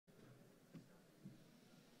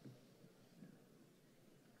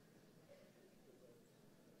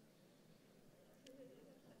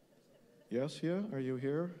YESSIA, are you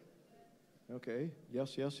here? Okay,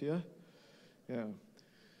 yes, YESSIA. Yeah.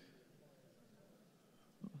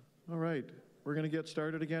 All right, we're going to get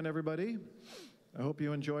started again, everybody. I hope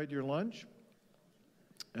you enjoyed your lunch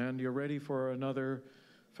and you're ready for another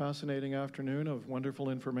fascinating afternoon of wonderful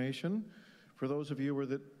information. For those of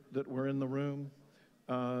you that were in the room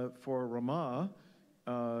for Ramah,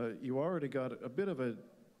 you already got a bit of a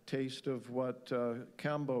taste of what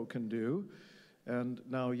Kambo can do, and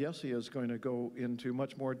now YESSIA is going to go into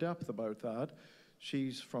much more depth about that.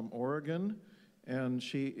 She's from Oregon, and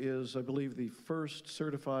she is, I believe, the first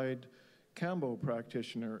certified Kambo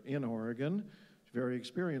practitioner in Oregon. She's very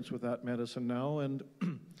experienced with that medicine now, and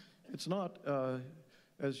it's not,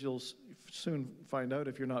 as you'll soon find out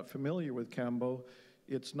if you're not familiar with Kambo,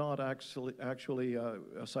 it's not actually a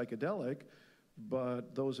psychedelic,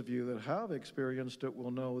 but those of you that have experienced it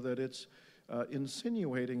will know that it's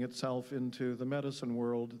insinuating itself into the medicine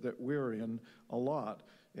world that we're in a lot.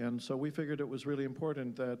 And so we figured it was really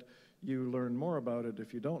important that you learn more about it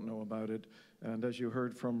if you don't know about it. And as you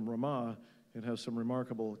heard from Ramah, it has some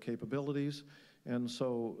remarkable capabilities. And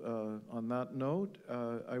so on that note,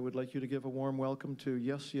 I would like you to give a warm welcome to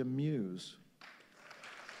YESSIA MUSE.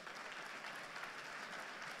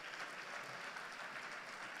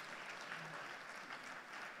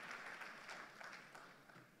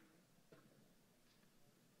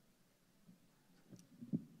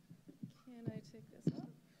 Can I take this up?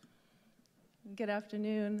 Good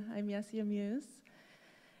afternoon, I'm YESSIA MUSE,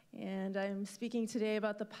 and I'm speaking today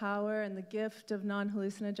about the power and the gift of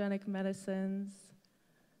non-hallucinogenic medicines.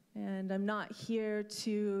 And I'm not here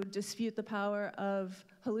to dispute the power of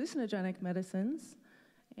hallucinogenic medicines,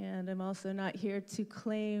 and I'm also not here to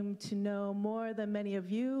claim to know more than many of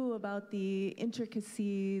you about the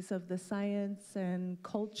intricacies of the science and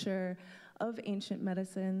culture of ancient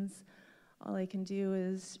medicines. All I can do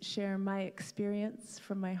is share my experience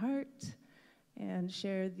from my heart and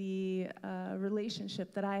share the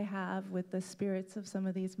relationship that I have with the spirits of some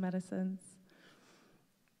of these medicines.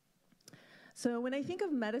 So when I think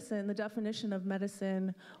of medicine, the definition of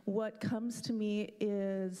medicine, what comes to me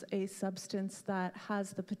is a substance that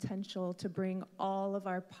has the potential to bring all of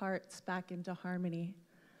our parts back into harmony.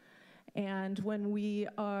 And when we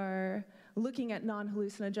are looking at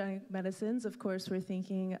non-hallucinogenic medicines, of course, we're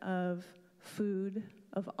thinking of food,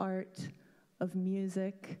 of art, of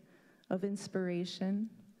music, of inspiration.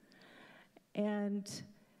 And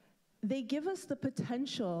they give us the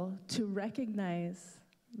potential to recognize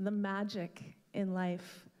the magic in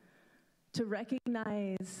life, to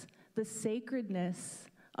recognize the sacredness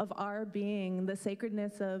of our being, the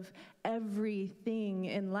sacredness of everything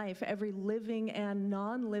in life, every living and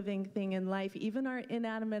non-living thing in life. Even our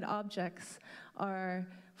inanimate objects are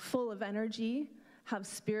full of energy, have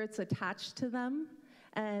spirits attached to them,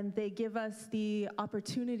 and they give us the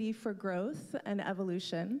opportunity for growth and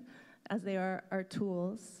evolution as they are our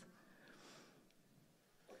tools.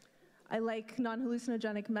 I like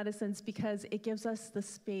non-hallucinogenic medicines because it gives us the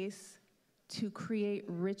space to create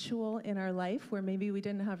ritual in our life where maybe we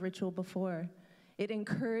didn't have ritual before. It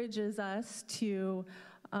encourages us to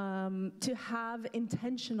have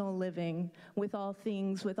intentional living with all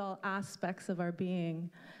things, with all aspects of our being,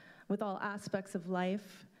 with all aspects of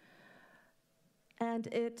life. And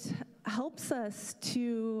it helps us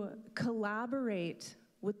to collaborate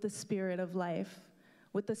with the spirit of life,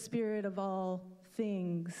 with the spirit of all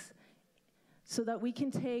things, so that we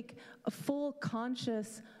can take a full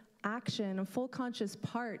conscious action, a full conscious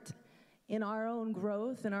part in our own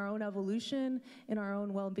growth, in our own evolution, in our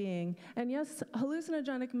own well-being. And yes,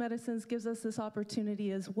 hallucinogenic medicines gives us this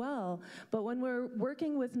opportunity as well, but when we're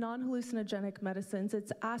working with non-hallucinogenic medicines,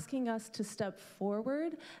 it's asking us to step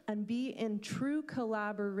forward and be in true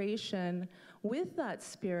collaboration with that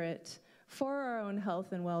spirit for our own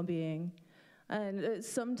health and well-being. And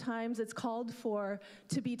sometimes it's called for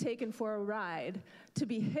to be taken for a ride, to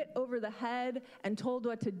be hit over the head and told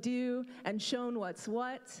what to do and shown what's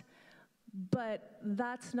what. But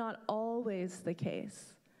that's not always the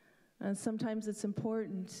case. And sometimes it's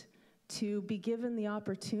important to be given the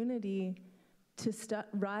opportunity to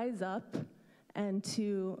rise up and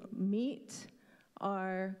to meet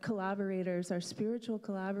our collaborators, our spiritual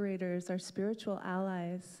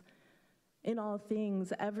allies, in all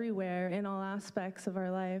things, everywhere, in all aspects of our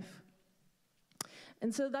life.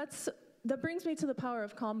 And so that brings me to the power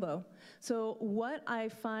of Kambo. So what I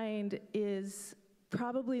find is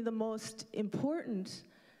probably the most important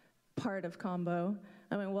part of Kambo.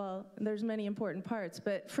 I mean, well, there's many important parts,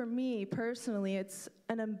 but for me personally, it's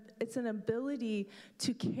an ability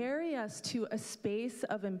to carry us to a space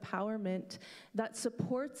of empowerment that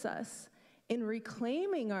supports us in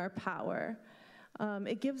reclaiming our power.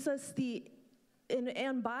 It gives us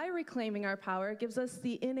and by reclaiming our power, it gives us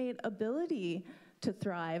the innate ability to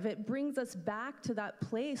thrive. It brings us back to that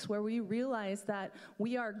place where we realize that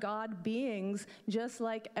we are God beings, just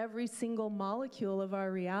like every single molecule of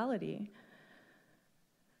our reality.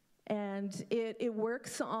 And it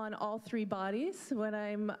works on all three bodies. When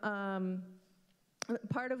I'm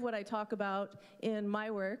part of what I talk about in my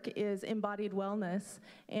work is embodied wellness,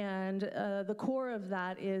 and the core of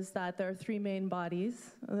that is that there are three main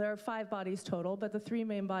bodies. There are 5 bodies total, but the 3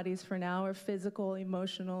 main bodies for now are physical,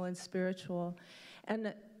 emotional, and spiritual.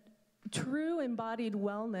 And true embodied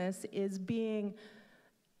wellness is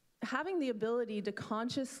having the ability to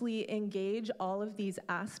consciously engage all of these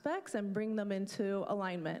aspects and bring them into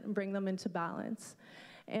alignment, and bring them into balance.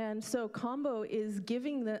 And so Kambo is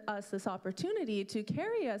giving us this opportunity to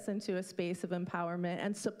carry us into a space of empowerment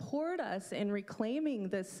and support us in reclaiming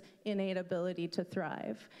this innate ability to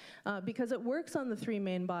thrive. Because it works on the 3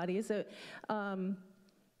 main bodies.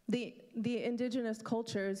 The indigenous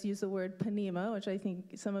cultures use the word panema, which I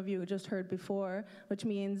think some of you just heard before, which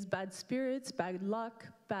means bad spirits, bad luck,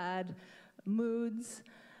 bad moods.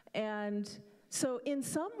 And so in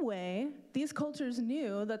some way, these cultures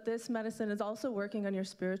knew that this medicine is also working on your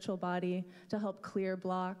spiritual body to help clear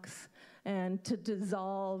blocks and to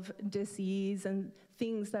dissolve dis-ease and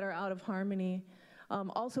things that are out of harmony.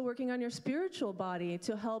 Also working on your spiritual body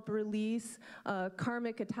to help release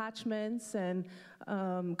karmic attachments and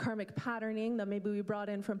karmic patterning that maybe we brought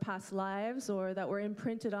in from past lives or that were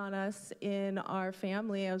imprinted on us in our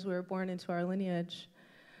family as we were born into our lineage.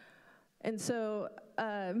 And so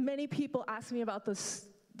many people ask me about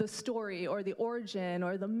the story or the origin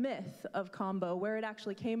or the myth of Kambo, where it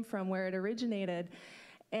actually came from, where it originated.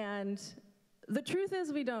 And the truth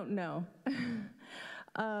is we don't know.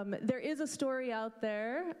 There is a story out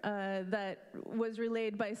there that was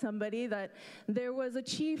relayed by somebody that there was a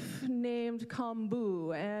chief named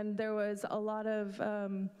Kambo, and there was a lot of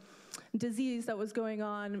disease that was going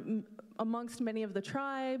on amongst many of the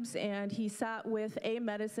tribes, and he sat with a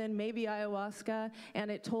medicine, maybe ayahuasca,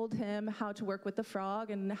 and it told him how to work with the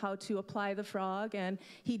frog and how to apply the frog, and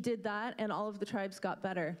he did that, and all of the tribes got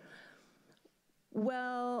better.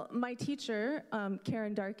 Well, my teacher,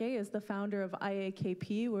 Karen Darke, is the founder of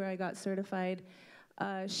IAKP, where I got certified.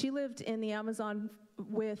 She lived in the Amazon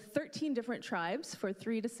with 13 different tribes for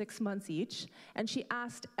 3 to 6 months each, and she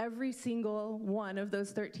asked every single one of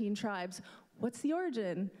those 13 tribes, what's the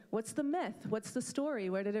origin? What's the myth? What's the story?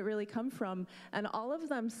 Where did it really come from? And all of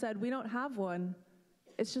them said, we don't have one.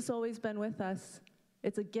 It's just always been with us.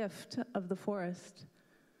 It's a gift of the forest.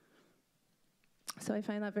 So I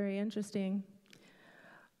find that very interesting.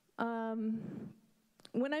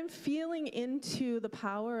 When I'm feeling into the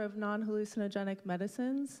power of non-hallucinogenic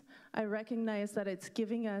medicines, I recognize that it's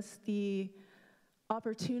giving us the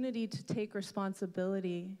opportunity to take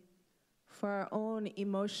responsibility for our own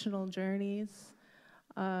emotional journeys,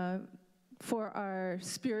 for our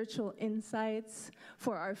spiritual insights,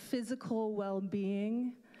 for our physical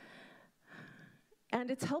well-being.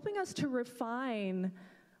 And it's helping us to refine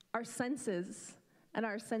our senses and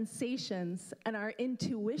our sensations and our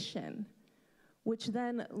intuition, which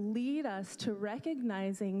then lead us to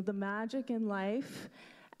recognizing the magic in life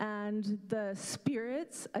and the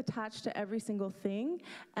spirits attached to every single thing,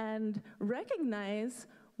 and recognize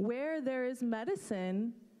where there is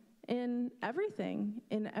medicine in everything,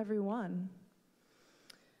 in everyone.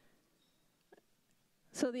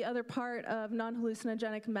 So the other part of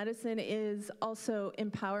non-hallucinogenic medicine is also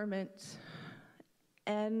empowerment.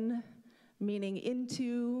 N meaning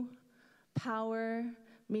into, power,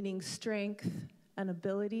 meaning strength and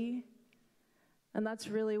ability. And that's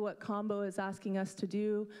really what Kambo is asking us to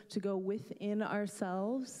do, to go within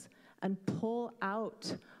ourselves and pull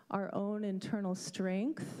out our own internal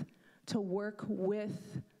strength to work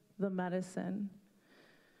with the medicine.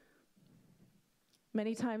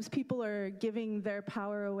 Many times people are giving their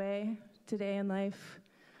power away today in life,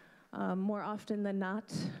 more often than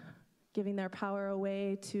not, giving their power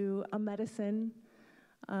away to a medicine,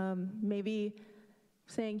 maybe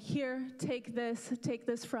saying, here, take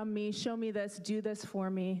this from me, show me this, do this for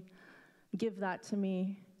me, give that to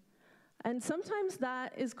me. And sometimes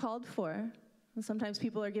that is called for. Sometimes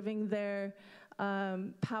people are giving their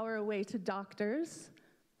power away to doctors.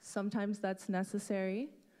 Sometimes that's necessary.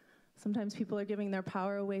 Sometimes people are giving their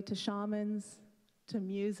power away to shamans, to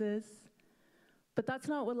muses. But that's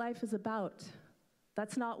not what life is about.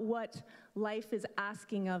 That's not what life is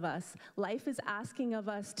asking of us. Life is asking of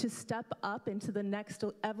us to step up into the next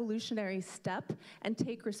evolutionary step and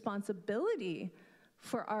take responsibility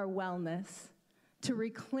for our wellness, to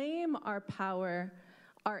reclaim our power,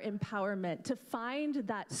 our empowerment, to find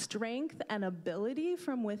that strength and ability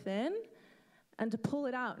from within and to pull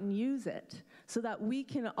it out and use it so that we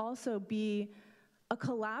can also be a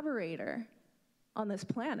collaborator on this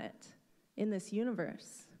planet, in this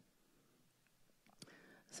universe.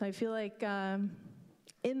 So I feel like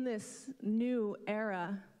in this new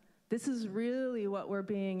era, this is really what we're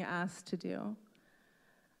being asked to do.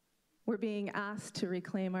 We're being asked to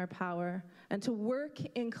reclaim our power and to work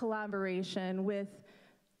in collaboration with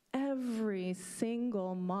every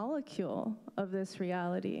single molecule of this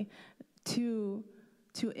reality to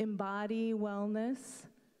embody wellness,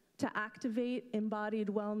 to activate embodied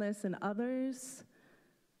wellness in others,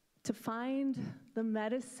 to find the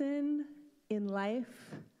medicine in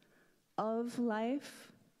life, of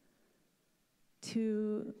life,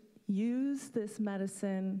 to use this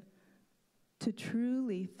medicine to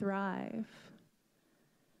truly thrive.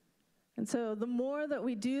 And so the more that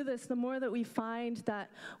we do this, the more that we find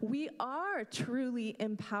that we are truly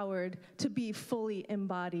empowered to be fully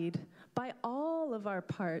embodied by all of our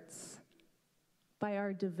parts, by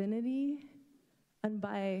our divinity, and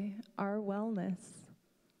by our wellness.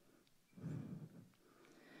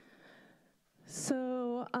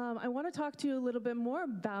 So I want to talk to you a little bit more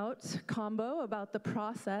about Kambo, about the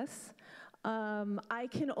process. I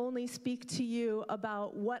can only speak to you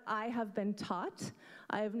about what I have been taught.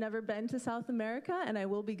 I have never been to South America, and I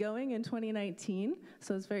will be going in 2019,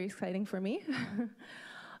 so it's very exciting for me.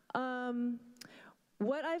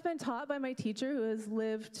 What I've been taught by my teacher, who has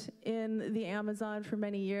lived in the Amazon for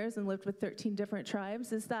many years and lived with 13 different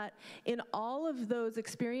tribes, is that in all of those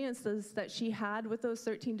experiences that she had with those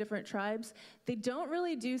 13 different tribes, they don't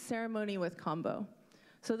really do ceremony with Kambo.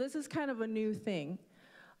 So this is kind of a new thing.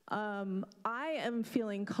 I am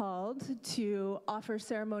feeling called to offer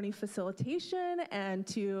ceremony facilitation and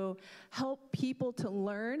to help people to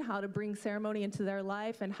learn how to bring ceremony into their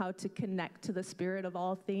life and how to connect to the spirit of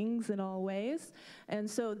all things in all ways. And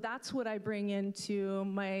so that's what I bring into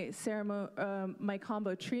my my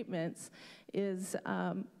Kambo treatments is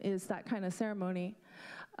that kind of ceremony.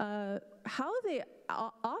 How they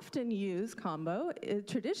often use Kambo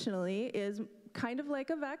traditionally is kind of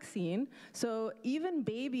like a vaccine. So even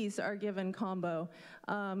babies are given Kambo,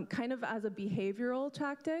 kind of as a behavioral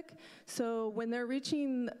tactic. So when they're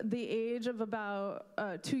reaching the age of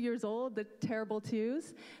about 2 years old, the terrible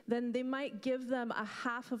twos, then they might give them a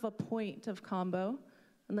half of a point of Kambo,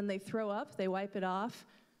 and then they throw up, they wipe it off,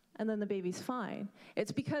 and then the baby's fine.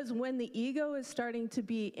 It's because when the ego is starting to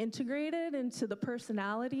be integrated into the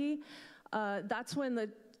personality, that's when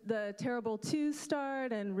the terrible twos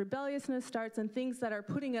start and rebelliousness starts and things that are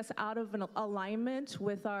putting us out of an alignment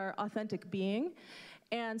with our authentic being.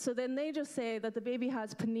 And so then they just say that the baby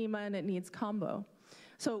has panema and it needs Kambo.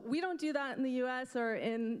 So we don't do that in the US or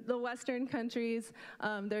in the Western countries.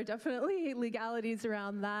 There are definitely legalities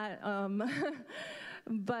around that.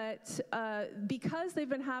 But because they've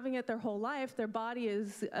been having it their whole life, their body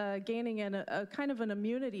is gaining a kind of an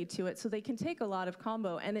immunity to it, so they can take a lot of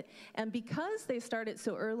Kambo. And because they start it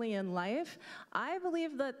so early in life, I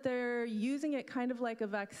believe that they're using it kind of like a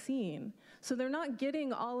vaccine. So they're not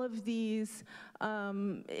getting all of these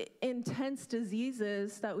intense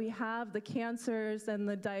diseases that we have, the cancers and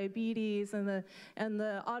the diabetes and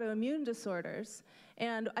the autoimmune disorders.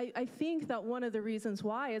 And I think that one of the reasons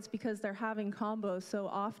why is because they're having Kambo so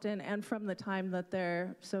often and from the time that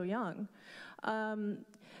they're so young.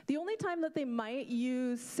 The only time that they might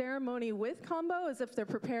use ceremony with Kambo is if they're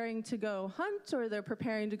preparing to go hunt or they're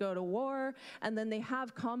preparing to go to war, and then they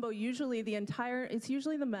have Kambo usually it's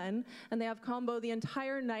usually the men, and they have Kambo the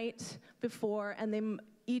entire night before, and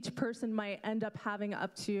each person might end up having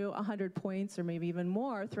up to 100 points or maybe even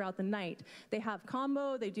more throughout the night. They have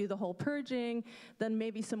Kambo, they do the whole purging, then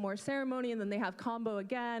maybe some more ceremony, and then they have Kambo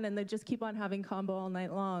again, and they just keep on having Kambo all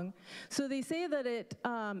night long. So they say that it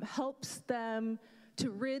helps them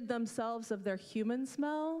to rid themselves of their human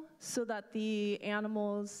smell so that the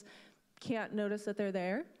animals can't notice that they're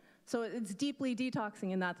there. So it's deeply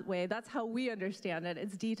detoxing in that way. That's how we understand it.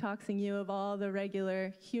 It's detoxing you of all the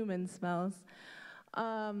regular human smells.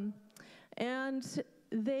 And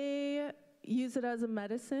they use it as a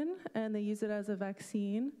medicine, and they use it as a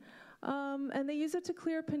vaccine. And they use it to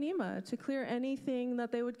clear panema, to clear anything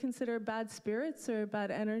that they would consider bad spirits or bad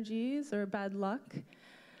energies or bad luck.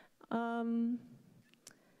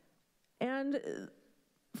 And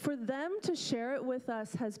for them to share it with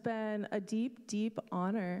us has been a deep, deep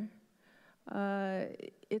honor.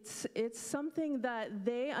 It's something that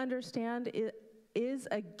they understand is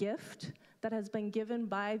a gift that has been given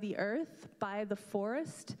by the earth, by the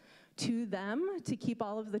forest, to them to keep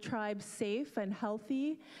all of the tribes safe and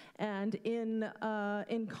healthy and in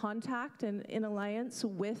contact and in alliance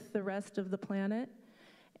with the rest of the planet.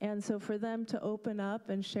 And so for them to open up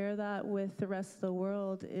and share that with the rest of the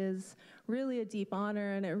world is really a deep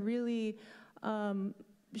honor, and it really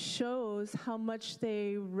shows how much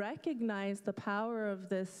they recognize the power of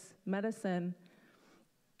this medicine.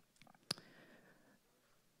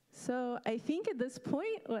 So I think at this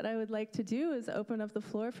point, what I would like to do is open up the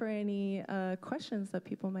floor for any questions that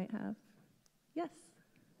people might have. Yes?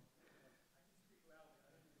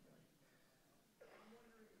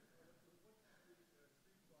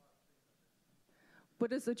 What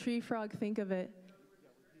does the tree frog think of it?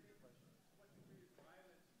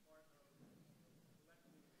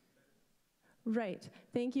 Right.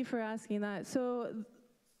 Thank you for asking that. So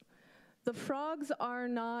the frogs are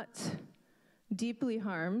not deeply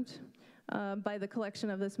harmed by the collection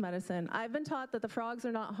of this medicine. I've been taught that the frogs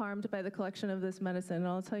are not harmed by the collection of this medicine, and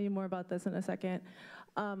I'll tell you more about this in a second.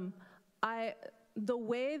 The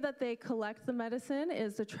way that they collect the medicine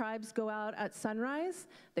is the tribes go out at sunrise,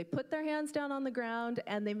 they put their hands down on the ground,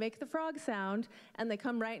 and they make the frog sound, and they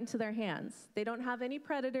come right into their hands. They don't have any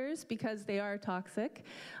predators because they are toxic.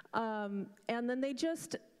 And then they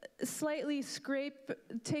just slightly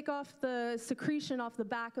take off the secretion off the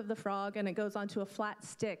back of the frog, and it goes onto a flat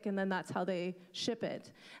stick, and then that's how they ship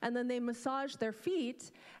it. And then they massage their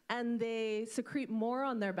feet, and they secrete more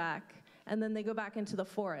on their back, and then they go back into the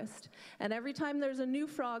forest. And every time there's a new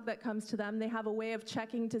frog that comes to them, they have a way of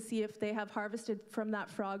checking to see if they have harvested from that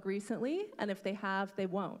frog recently, and if they have, they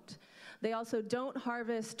won't. They also don't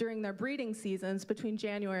harvest during their breeding seasons between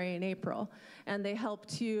January and April, and they help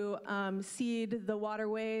to seed the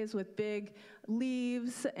waterways with big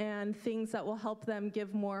leaves and things that will help them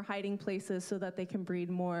give more hiding places so that they can breed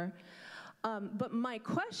more. But my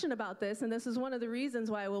question about this, and this is one of the reasons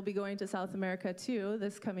why I will be going to South America too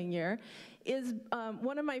this coming year, is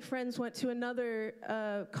one of my friends went to another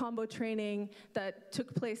Kambo training that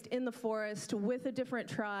took place in the forest with a different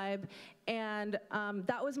tribe, and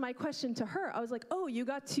that was my question to her. I was like, oh, you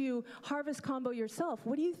got to harvest Kambo yourself.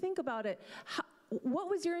 What do you think about it? What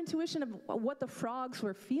was your intuition of what the frogs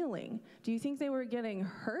were feeling? Do you think they were getting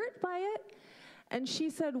hurt by it? And she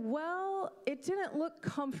said, well, it didn't look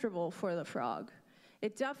comfortable for the frog.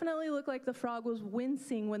 It definitely looked like the frog was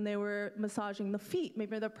wincing when they were massaging the feet.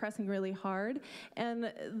 Maybe they're pressing really hard.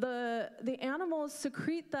 And the animals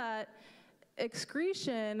secrete that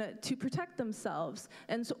excretion to protect themselves.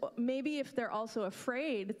 And so maybe if they're also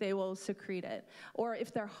afraid, they will secrete it. Or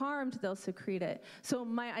if they're harmed, they'll secrete it. So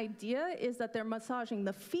my idea is that they're massaging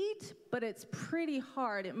the feet, but it's pretty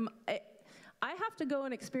hard. I have to go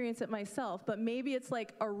and experience it myself, but maybe it's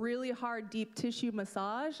like a really hard, deep tissue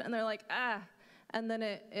massage, and they're like, ah, and then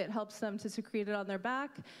it helps them to secrete it on their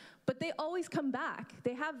back. But they always come back.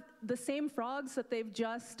 They have the same frogs that they've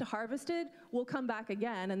just harvested will come back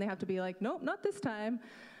again, and they have to be like, nope, not this time.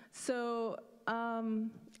 So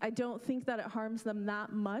I don't think that it harms them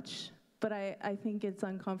that much, but I think it's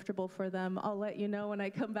uncomfortable for them. I'll let you know when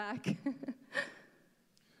I come back.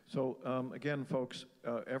 So again, folks,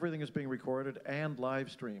 everything is being recorded and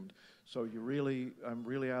live streamed. So you really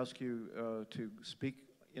ask you to speak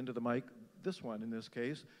into the mic, this one in this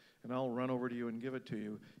case, and I'll run over to you and give it to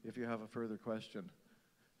you if you have a further question,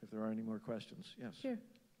 if there are any more questions. Yes. Sure.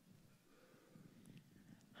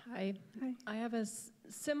 Hi. Hi. I have a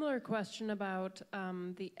similar question about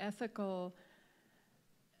the ethical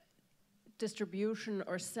distribution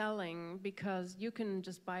or selling, because you can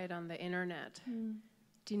just buy it on the internet. Mm.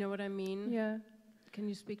 Do you know what I mean? Yeah. Can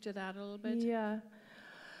you speak to that a little bit? Yeah.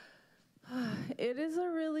 It is a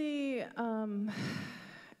really,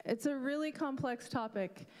 it's a really complex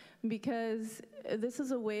topic, because this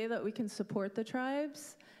is a way that we can support the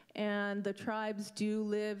tribes, and the tribes do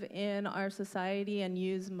live in our society and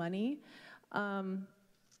use money.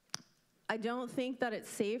 I don't think that it's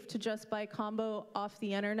safe to just buy Kambo off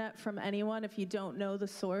the internet from anyone if you don't know the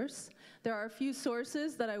source. There are a few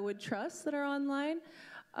sources that I would trust that are online.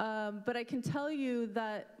 But I can tell you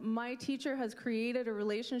that my teacher has created a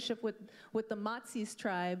relationship with the MUSE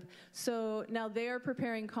tribe. So now they are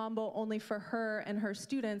preparing Kambo only for her and her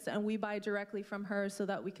students, and we buy directly from her so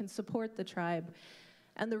that we can support the tribe.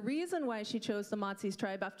 And the reason why she chose the MUSE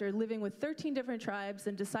tribe after living with 13 different tribes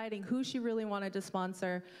and deciding who she really wanted to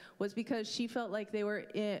sponsor was because she felt like they were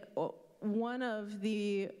one of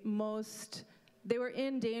the most, they were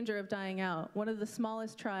in danger of dying out. One of the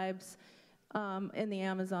smallest tribes in the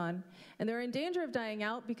Amazon. And they're in danger of dying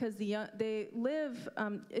out because they live,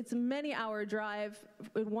 it's a many-hour drive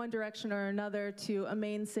in one direction or another to a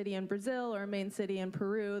main city in Brazil or a main city in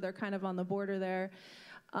Peru. They're kind of on the border there.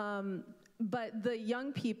 But the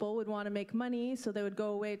young people would want to make money, so they would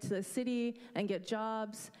go away to the city and get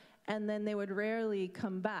jobs, and then they would rarely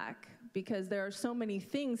come back because there are so many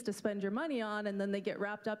things to spend your money on, and then they get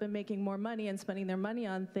wrapped up in making more money and spending their money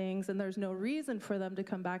on things, and there's no reason for them to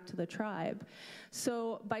come back to the tribe.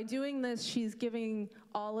 So by doing this, she's giving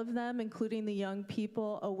all of them, including the young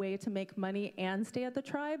people, a way to make money and stay at the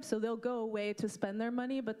tribe. So they'll go away to spend their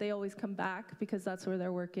money, but they always come back because that's where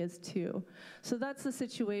their work is too. So that's the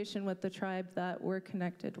situation with the tribe that we're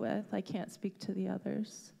connected with. I can't speak to the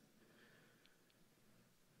others.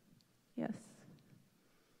 Yes.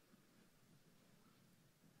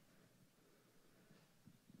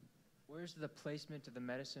 Where's the placement of the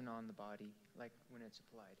medicine on the body, like when it's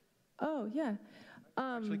applied? Oh, yeah.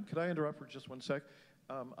 Actually, could I interrupt for just one sec?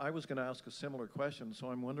 I was going to ask a similar question,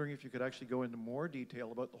 so I'm wondering if you could actually go into more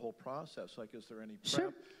detail about the whole process. Like, is there any prep,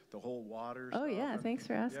 Sure. the whole water Oh, stuff? yeah, thanks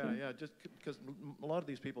for asking. Yeah, just because a lot of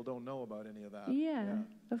these people don't know about any of that. Yeah,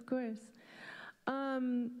 of course.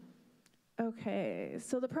 Okay,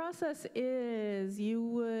 so the process is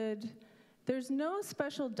there's no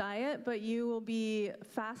special diet, but you will be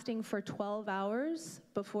fasting for 12 hours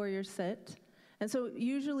before your sit. And so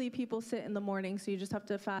usually people sit in the morning, so you just have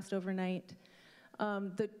to fast overnight.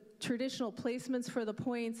 The traditional placements for the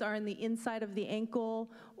points are in the inside of the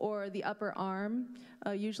ankle or the upper arm,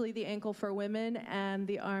 usually the ankle for women and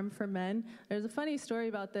the arm for men. There's a funny story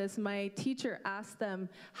about this. My teacher asked them,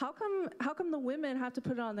 how come the women have to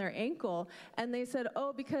put it on their ankle? And they said,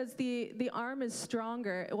 oh, because the arm is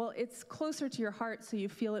stronger. Well, it's closer to your heart, so you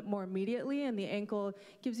feel it more immediately, and the ankle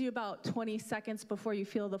gives you about 20 seconds before you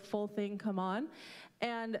feel the full thing come on.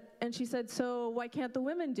 And she said, so why can't the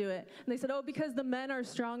women do it? And they said, oh, because the men are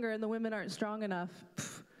stronger and the women aren't strong enough.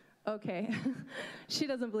 Pfft, okay, she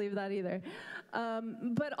doesn't believe that either.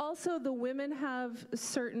 But also the women have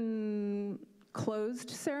certain closed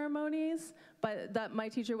ceremonies, but that my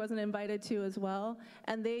teacher wasn't invited to as well.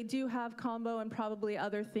 And they do have Kambo and probably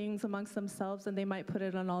other things amongst themselves, and they might put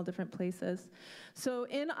it on all different places. So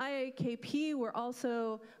in IAKP, we're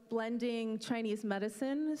also blending Chinese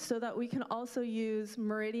medicine so that we can also use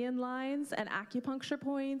meridian lines and acupuncture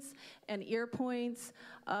points and ear points.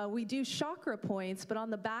 We do chakra points, but on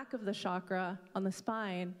the back of the chakra, on the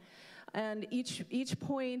spine. And each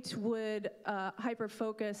point would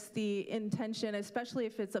hyper-focus the intention, especially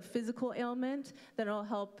if it's a physical ailment, then it'll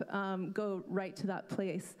help go right to that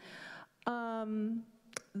place.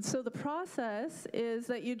 So the process is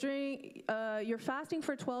that you drink, you're fasting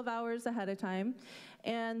for 12 hours ahead of time,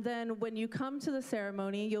 and then when you come to the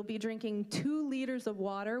ceremony, you'll be drinking 2 liters of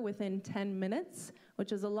water within 10 minutes,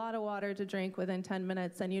 which is a lot of water to drink within 10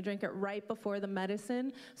 minutes, and you drink it right before the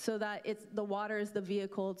medicine so that the water is the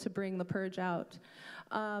vehicle to bring the purge out.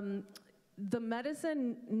 The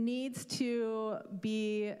medicine needs to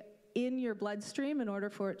be in your bloodstream in order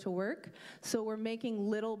for it to work. So we're making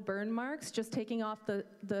little burn marks, just taking off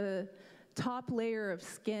the top layer of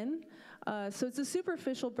skin. So it's a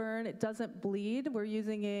superficial burn, it doesn't bleed. We're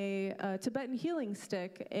using a Tibetan healing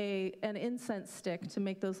stick, an incense stick to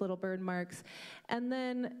make those little burn marks. And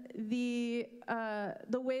then the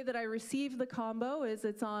way that I receive the Kambo is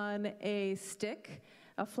it's on a stick,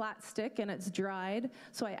 a flat stick, and it's dried.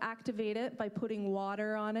 So I activate it by putting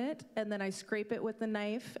water on it, and then I scrape it with the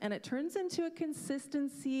knife, and it turns into a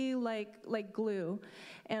consistency like glue.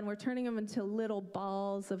 And we're turning them into little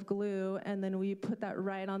balls of glue, and then we put that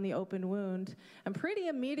right on the open wound. And pretty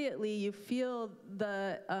immediately you feel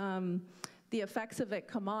the effects of it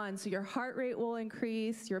come on. So your heart rate will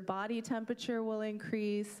increase, your body temperature will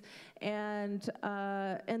increase, and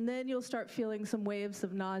then you'll start feeling some waves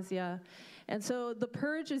of nausea. And so the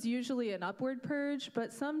purge is usually an upward purge,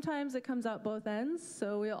 but sometimes it comes out both ends,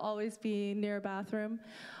 so we'll always be near a bathroom.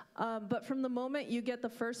 But from the moment you get the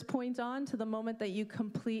first point on to the moment that you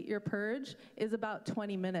complete your purge is about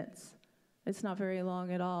 20 minutes. It's not very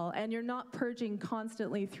long at all. And you're not purging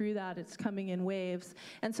constantly through that, it's coming in waves.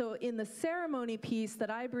 And so in the ceremony piece that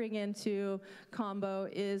I bring into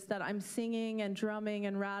Kambo is that I'm singing and drumming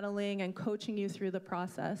and rattling and coaching you through the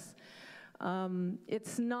process.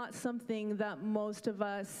 It's not something that most of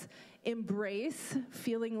us embrace,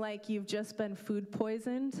 feeling like you've just been food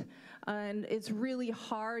poisoned. And it's really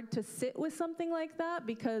hard to sit with something like that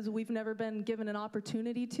because we've never been given an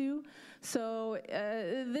opportunity to. So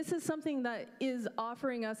this is something that is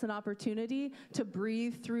offering us an opportunity to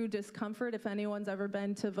breathe through discomfort. If anyone's ever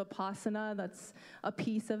been to Vipassana, that's a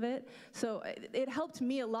piece of it. So it helped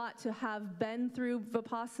me a lot to have been through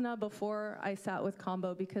Vipassana before I sat with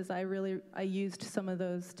Kambo because I used some of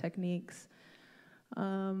those techniques.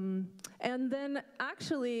 And then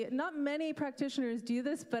actually, not many practitioners do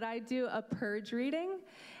this, but I do a purge reading.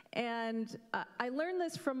 And I learned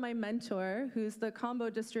this from my mentor, who's the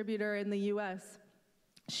Kambo distributor in the US.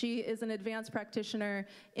 She is an advanced practitioner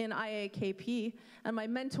in IAKP, and my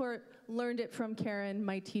mentor learned it from Karen,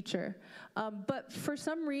 my teacher. But for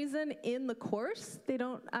some reason in the course, they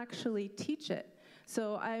don't actually teach it.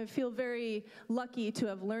 So I feel very lucky to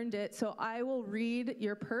have learned it. So I will read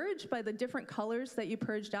your purge by the different colors that you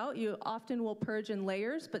purged out. You often will purge in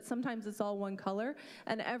layers, but sometimes it's all one color.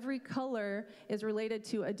 And every color is related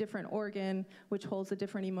to a different organ, which holds a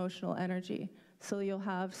different emotional energy. So you'll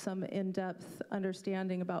have some in-depth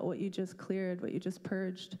understanding about what you just cleared, what you just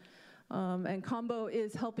purged. And Kambo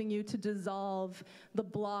is helping you to dissolve the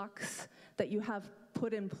blocks that you have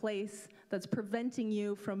put in place that's preventing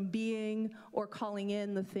you from being or calling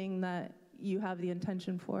in the thing that you have the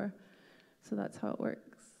intention for. So that's how it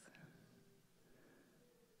works.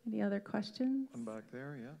 Any other questions? One back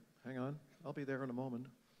there, yeah. Hang on. I'll be there in a moment.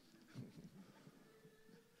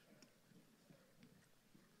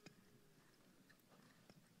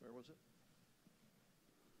 Where was it?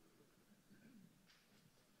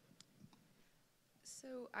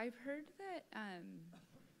 So I've heard that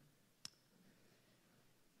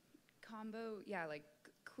Kambo, like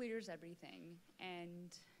clears everything,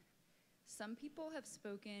 and some people have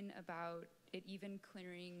spoken about it even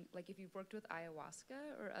clearing, like if you've worked with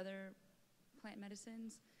ayahuasca or other plant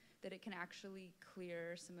medicines, that it can actually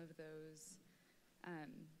clear some of those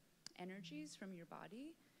energies from your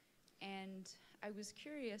body. And I was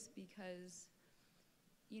curious because,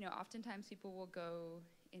 oftentimes people will go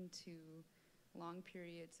into long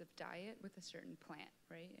periods of diet with a certain plant,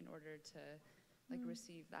 right, in order to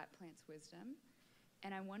receive that plant's wisdom.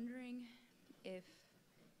 And I'm wondering if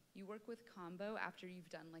you work with Kambo after you've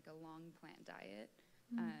done like a long plant diet,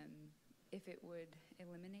 if it would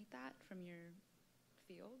eliminate that from your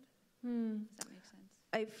field. Does that make sense?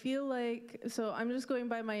 I feel like, so I'm just going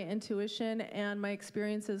by my intuition and my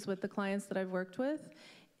experiences with the clients that I've worked with.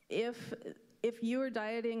 If you were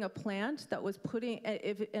dieting a plant that was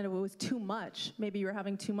and it was too much, maybe you were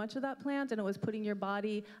having too much of that plant and it was putting your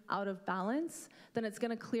body out of balance, then it's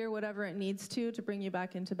gonna clear whatever it needs to bring you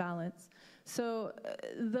back into balance. So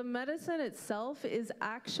the medicine itself is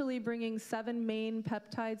actually bringing 7 main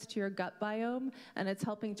peptides to your gut biome, and it's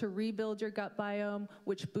helping to rebuild your gut biome,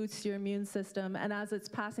 which boosts your immune system. And as it's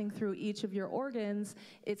passing through each of your organs,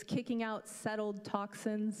 it's kicking out settled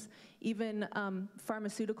toxins, even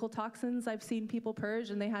pharmaceutical toxins. I've seen people purge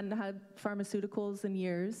and they hadn't had pharmaceuticals in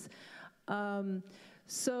years.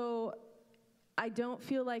 So I don't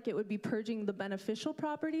feel like it would be purging the beneficial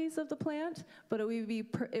properties of the plant, but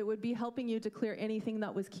it would be helping you to clear anything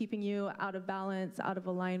that was keeping you out of balance, out of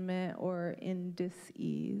alignment, or in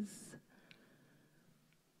dis-ease.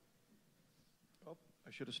 Oh,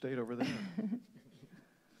 I should have stayed over there.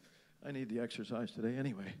 I need the exercise today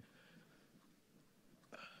anyway.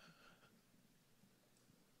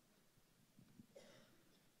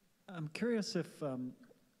 I'm curious if,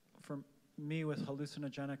 for me with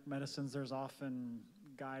hallucinogenic medicines, there's often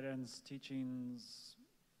guidance, teachings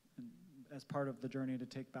as part of the journey to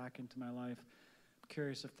take back into my life. I'm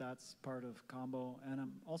curious if that's part of Kambo, and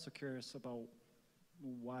I'm also curious about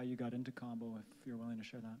why you got into Kambo, if you're willing to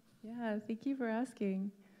share that. Yeah, thank you for asking.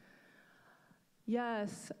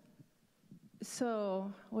 Yes.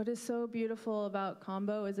 So what is so beautiful about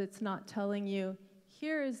Kambo is it's not telling you,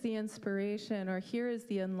 here is the inspiration or here is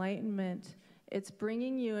the enlightenment. It's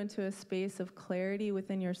bringing you into a space of clarity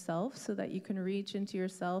within yourself so that you can reach into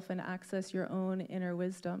yourself and access your own inner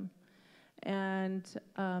wisdom. And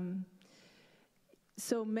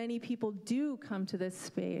so many people do come to this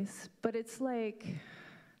space, but it's like,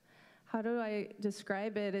 how do I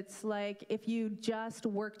describe it? It's like if you just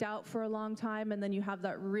worked out for a long time and then you have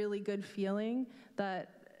that really good feeling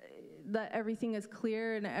that everything is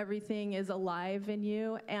clear and everything is alive in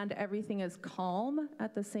you and everything is calm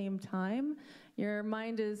at the same time. Your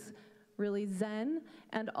mind is really zen,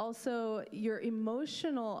 and also your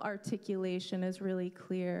emotional articulation is really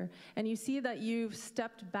clear. And you see that you've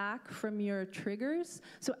stepped back from your triggers.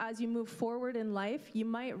 So as you move forward in life, you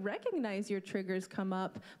might recognize your triggers come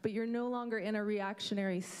up, but you're no longer in a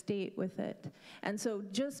reactionary state with it. And so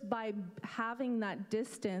just by having that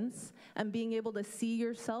distance and being able to see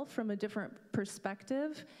yourself from a different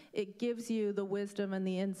perspective, it gives you the wisdom and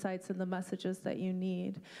the insights and the messages that you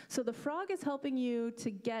need. So the frog is helping you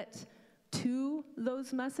to get to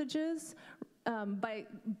those messages by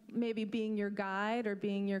maybe being your guide or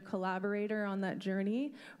being your collaborator on that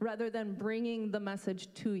journey, rather than bringing the message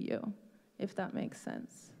to you, if that makes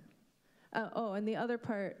sense. Oh, and the other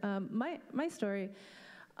part, my story.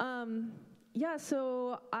 Yeah,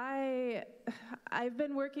 so I've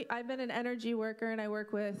been an energy worker, and I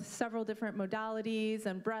work with several different modalities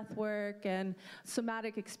and breath work and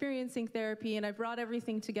somatic experiencing therapy, and I brought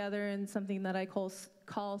everything together in something that I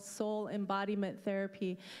call soul embodiment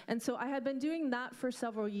therapy. And so I had been doing that for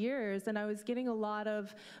several years, and I was getting a lot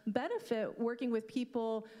of benefit working with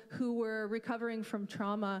people who were recovering from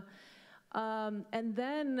trauma. And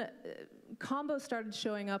then Kambo started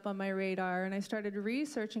showing up on my radar, and I started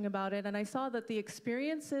researching about it, and I saw that the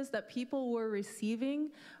experiences that people were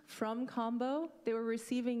receiving from Kambo, they were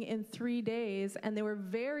receiving in 3 days, and they were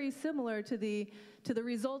very similar to the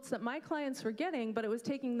results that my clients were getting, but it was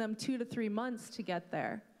taking them 2 to 3 months to get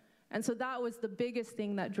there. And so that was the biggest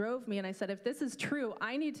thing that drove me, and I said, if this is true,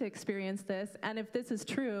 I need to experience this, and if this is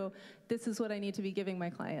true, this is what I need to be giving my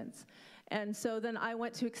clients. And so then I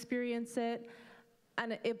went to experience it,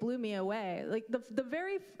 and it blew me away. Like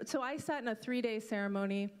so I sat in a 3-day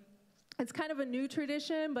ceremony. It's kind of a new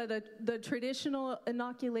tradition, but the traditional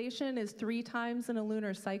inoculation is 3 times in a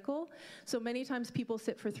lunar cycle. So many times people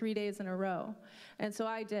sit for 3 days in a row. And so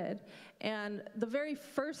I did. And the very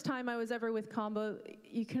first time I was ever with Kambo,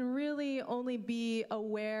 you can really only be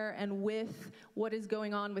aware and with what is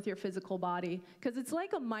going on with your physical body. Because it's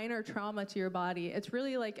like a minor trauma to your body. It's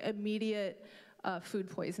really like immediate food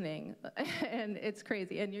poisoning, and it's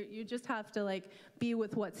crazy, and you just have to like be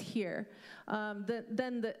with what's here.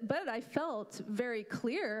 But I felt very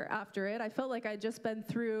clear after it. I felt like I'd just been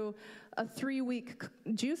through a 3-week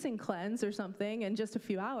juicing cleanse or something in just a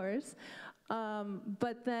few hours.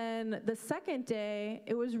 But then the second day,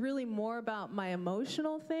 it was really more about my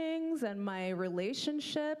emotional things and my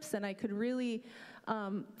relationships, and I could really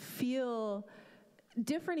feel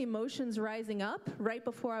different emotions rising up right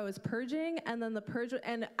before I was purging, and then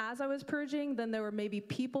and as I was purging, then there were maybe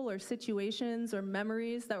people or situations or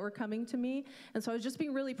memories that were coming to me, and so I was just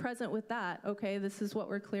being really present with that. Okay, this is what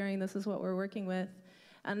we're clearing, this is what we're working with,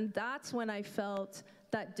 and that's when I felt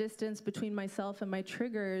that distance between myself and my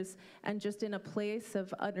triggers, and just in a place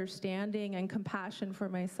of understanding and compassion for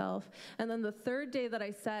myself. And then the third day that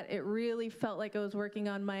I sat, it really felt like I was working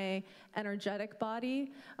on my energetic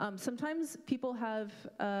body. Sometimes people have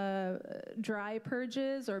dry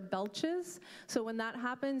purges or belches. So when that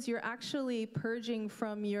happens, you're actually purging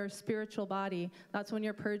from your spiritual body. That's when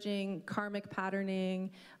you're purging karmic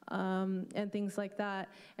patterning, and things like that.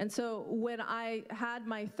 And so when I had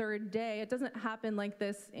my third day, it doesn't happen like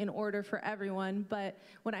this in order for everyone, but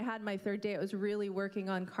when I had my third day, it was really working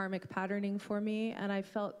on karmic patterning for me, and I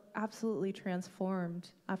felt absolutely transformed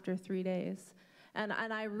after 3 days. And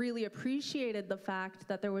I really appreciated the fact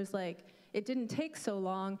that there was like, it didn't take so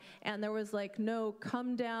long, and there was like no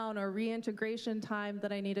come down or reintegration time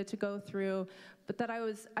that I needed to go through, but that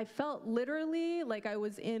I felt literally like I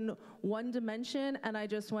was in one dimension, and I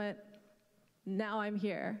just went, now I'm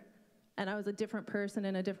here. And I was a different person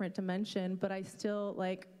in a different dimension, but I still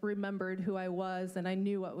like remembered who I was, and I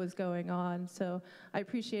knew what was going on. So I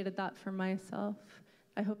appreciated that for myself.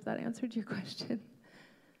 I hope that answered your question.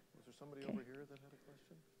 Was there somebody over here that had a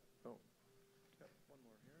question? Oh, yeah, one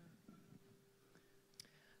more here.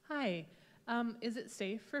 Hi. Is it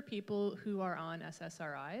safe for people who are on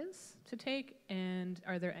SSRIs to take? And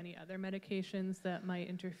are there any other medications that might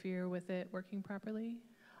interfere with it working properly?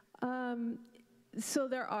 So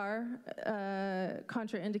there are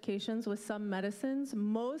contraindications with some medicines.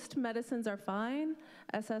 Most medicines are fine.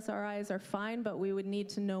 SSRIs are fine, but we would need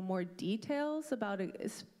to know more details about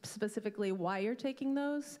specifically why you're taking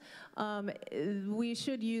those. We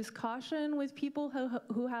should use caution with people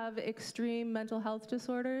who have extreme mental health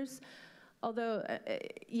disorders. Although,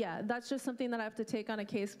 yeah, that's just something that I have to take on a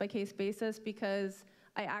case-by-case basis, because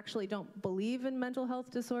I actually don't believe in mental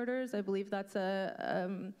health disorders. I believe that's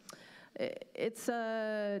it's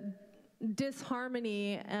a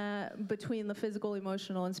disharmony between the physical,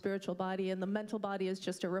 emotional, and spiritual body, and the mental body is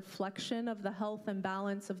just a reflection of the health and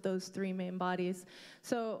balance of those 3 main bodies.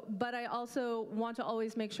 So, but I also want to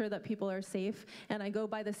always make sure that people are safe, and I go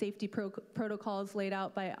by the safety protocols laid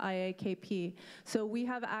out by IAKP. So we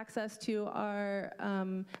have access to our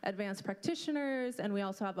advanced practitioners, and we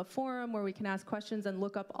also have a forum where we can ask questions and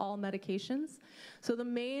look up all medications. So the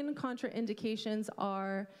main contraindications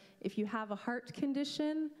are, if you have a heart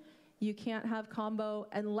condition, you can't have Kambo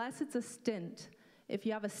unless it's a stent. If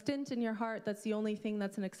you have a stent in your heart, that's the only thing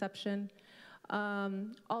that's an exception.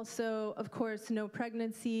 Also, of course, no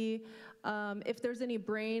pregnancy. If there's any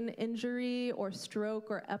brain injury or stroke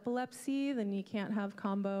or epilepsy, then you can't have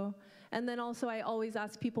Kambo. And then also I always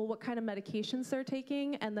ask people what kind of medications they're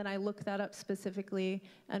taking, and then I look that up specifically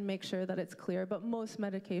and make sure that it's clear. But most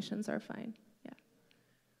medications are fine. Yeah.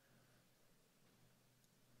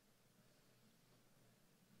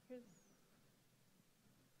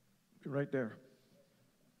 Right there.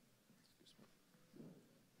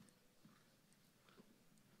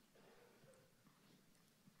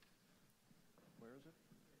 Where is it?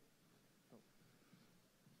 Oh.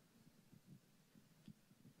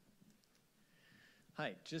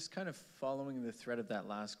 Hi, just kind of following the thread of that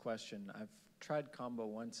last question. I've tried Kambo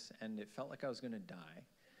once and it felt like I was going to die.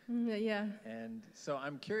 Yeah. And so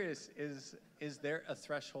I'm curious, is there a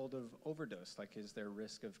threshold of overdose? Like, is there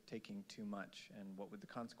risk of taking too much, and what would the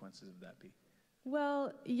consequences of that be?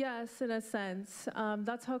 Well, yes, in a sense.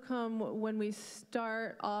 That's how come when we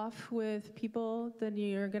start off with people, then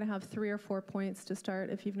you're going to have 3 or 4 points to start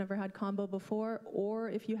if you've never had Kambo before, or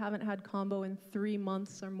if you haven't had Kambo in 3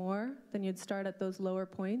 months or more, then you'd start at those lower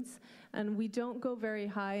points. And we don't go very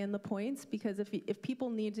high in the points, because if people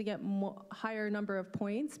need to get higher number of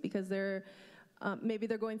points because they're maybe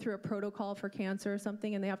they're going through a protocol for cancer or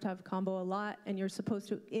something and they have to have Kambo a lot, and you're supposed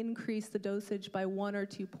to increase the dosage by 1 or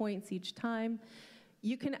 2 points each time.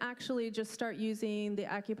 You can actually just start using the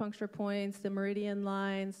acupuncture points, the meridian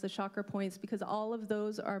lines, the chakra points, because all of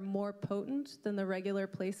those are more potent than the regular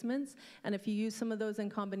placements. And if you use some of those in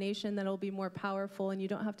combination, then it'll be more powerful and you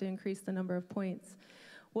don't have to increase the number of points.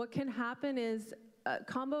 What can happen is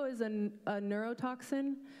Kambo is a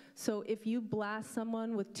neurotoxin, so if you blast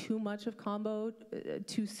someone with too much of Kambo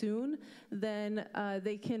too soon, then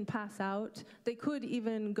they can pass out. They could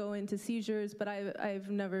even go into seizures, but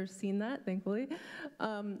I've never seen that, thankfully.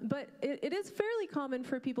 But it is fairly common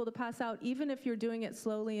for people to pass out, even if you're doing it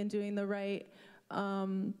slowly and doing the right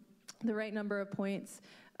number of points.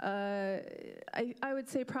 I would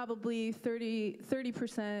say probably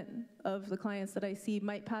 30% of the clients that I see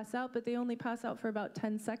might pass out, but they only pass out for about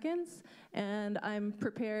 10 seconds. And I'm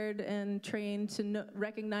prepared and trained to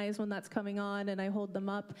recognize when that's coming on, and I hold them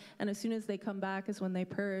up. And as soon as they come back is when they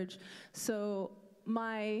purge. So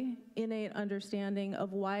my innate understanding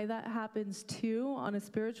of why that happens too on a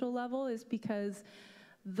spiritual level is because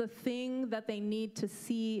the thing that they need to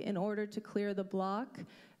see in order to clear the block,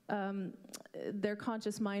 their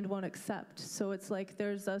conscious mind won't accept. So it's like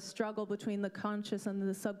there's a struggle between the conscious and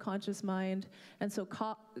the subconscious mind. And so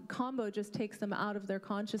Kambo just takes them out of their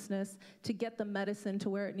consciousness to get the medicine to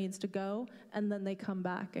where it needs to go, and then they come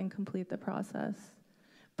back and complete the process.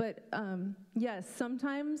 But yes,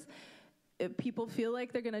 sometimes people feel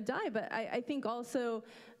like they're gonna die, but I think also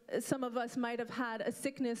some of us might have had a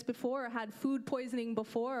sickness before, or had food poisoning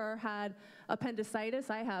before, or had appendicitis.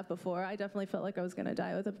 I have before. I definitely felt like I was going to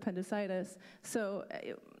die with appendicitis. So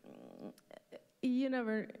you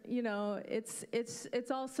never,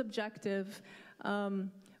 it's all subjective.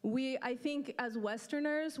 I think as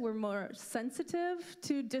Westerners, we're more sensitive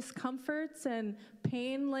to discomforts and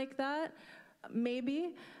pain like that,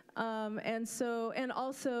 maybe. And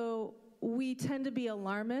also we tend to be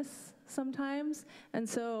alarmists sometimes, and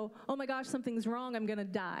so, oh my gosh, something's wrong, I'm gonna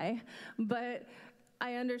die. But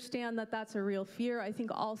I understand that that's a real fear. I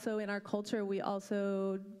think also in our culture, we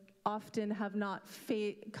also often have not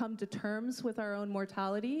come to terms with our own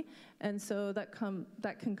mortality, and so that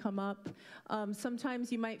can come up.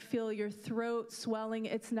 Sometimes you might feel your throat swelling.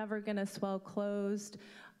 It's never gonna swell closed,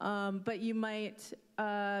 but you might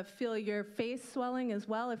feel your face swelling as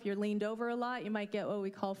well. If you're leaned over a lot, you might get what we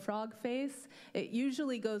call frog face. It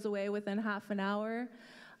usually goes away within half an hour.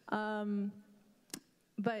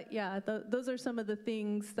 But yeah, those are some of the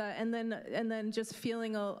things that, and then just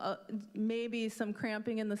feeling maybe some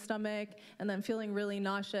cramping in the stomach, and then feeling really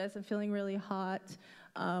nauseous and feeling really hot.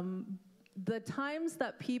 The times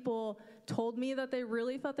that people told me that they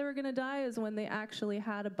really thought they were gonna die is when they actually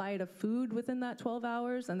had a bite of food within that 12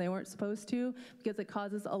 hours and they weren't supposed to, because it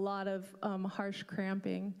causes a lot of harsh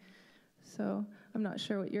cramping. So I'm not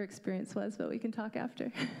sure what your experience was, but we can talk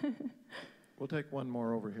after. We'll take one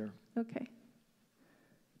more over here. Okay.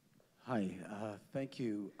 Hi, thank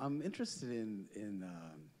you. I'm interested in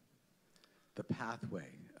the pathway.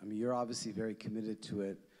 I mean, you're obviously very committed to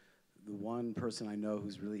it. The one person I know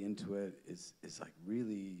who's really into it is like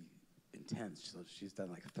really intense. So she's done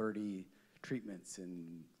like 30 treatments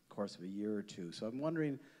in the course of a year or two. So I'm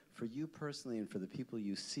wondering, for you personally and for the people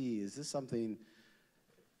you see, is this something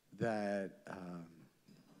that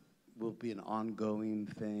will be an ongoing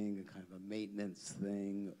thing, kind of a maintenance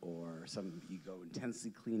thing, or something you go intensely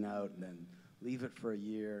clean out and then leave it for a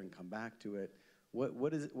year and come back to it?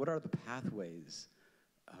 What are the pathways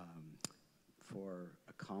for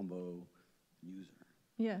a Kambo user?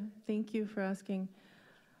 Yeah, thank you for asking.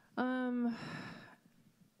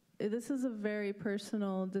 This is a very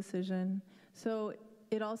personal decision. So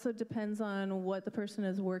it also depends on what the person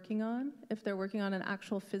is working on. If they're working on an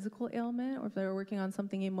actual physical ailment, or if they're working on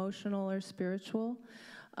something emotional or spiritual.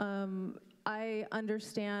 I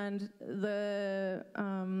understand the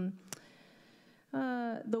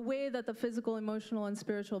way that the physical, emotional, and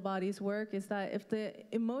spiritual bodies work is that if the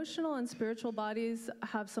emotional and spiritual bodies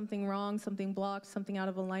have something wrong, something blocked, something out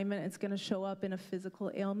of alignment, it's going to show up in a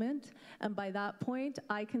physical ailment. And by that point,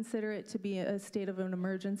 I consider it to be a state of an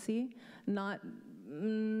emergency,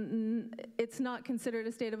 it's not considered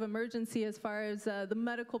a state of emergency as far as the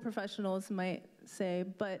medical professionals might say,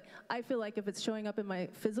 but I feel like if it's showing up in my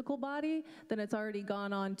physical body, then it's already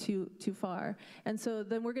gone on too far. And so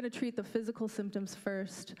then we're going to treat the physical symptoms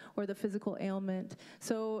first, or the physical ailment.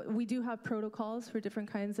 So we do have protocols for different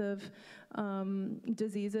kinds of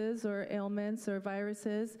diseases or ailments or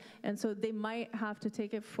viruses, and so they might have to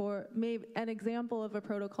take it for, maybe an example of a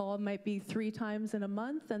protocol might be 3 times in a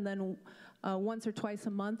month, and then once or twice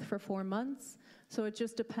a month for 4 months. So it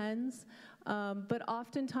just depends. But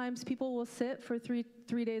oftentimes people will sit for three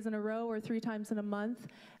days in a row or 3 times in a month,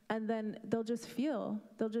 and then they'll just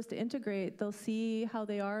they'll just integrate, they'll see how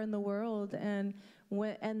they are in the world, and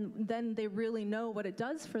then they really know what it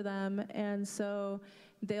does for them, and so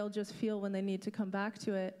they'll just feel when they need to come back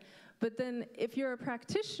to it. But then if you're a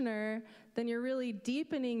practitioner, then you're really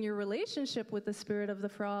deepening your relationship with the spirit of the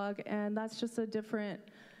frog, and that's just a different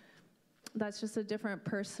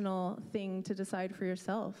personal thing to decide for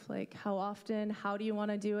yourself. Like, how often, how do you want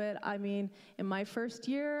to do it? I mean, in my first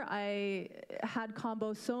year, I had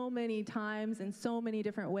Kambo so many times in so many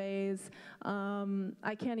different ways.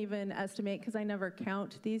 I can't even estimate because I never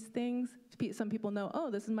count these things. Some people know, oh,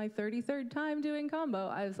 this is my 33rd time doing Kambo.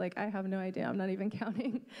 I was like, I have no idea. I'm not even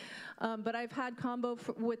counting. But I've had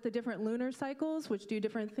Kambo with the different lunar cycles, which do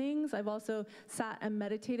different things. I've also sat and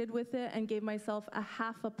meditated with it and gave myself a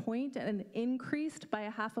 0.5 point and increased by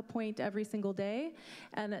a 0.5 point every single day.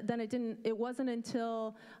 And then it wasn't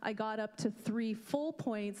until I got up to 3 full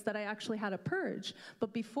points that I actually had a purge.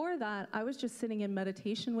 But before that, I was just sitting in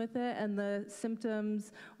meditation with it, and the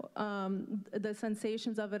symptoms, the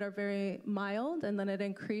sensations of it are very mild, and then it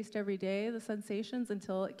increased every day, the sensations,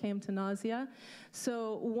 until it came to nausea.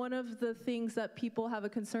 So one of the things that people have a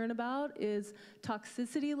concern about is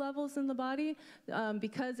toxicity levels in the body,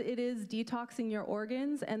 because it is detoxing your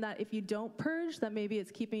organs, and that if you don't purge, that maybe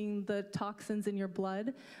it's keeping the toxins in your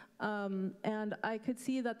blood. And I could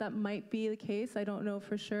see that that might be the case. I don't know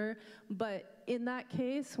for sure. But in that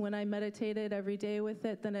case, when I meditated every day with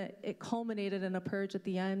it, then it culminated in a purge at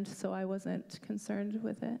the end, so I wasn't concerned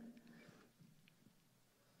with it.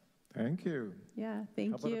 Thank you. Yeah,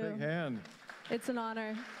 thank you. How about a big hand? It's an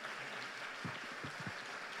honor.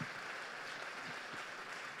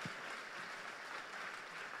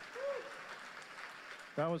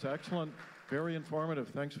 That was excellent. Very informative.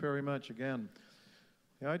 Thanks very much again.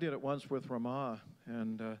 Yeah, I did it once with Rama,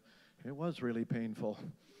 and it was really painful.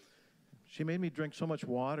 She made me drink so much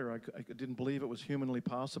water, I didn't believe it was humanly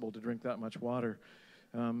possible to drink that much water.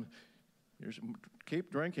 Keep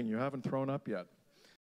drinking. You haven't thrown up yet.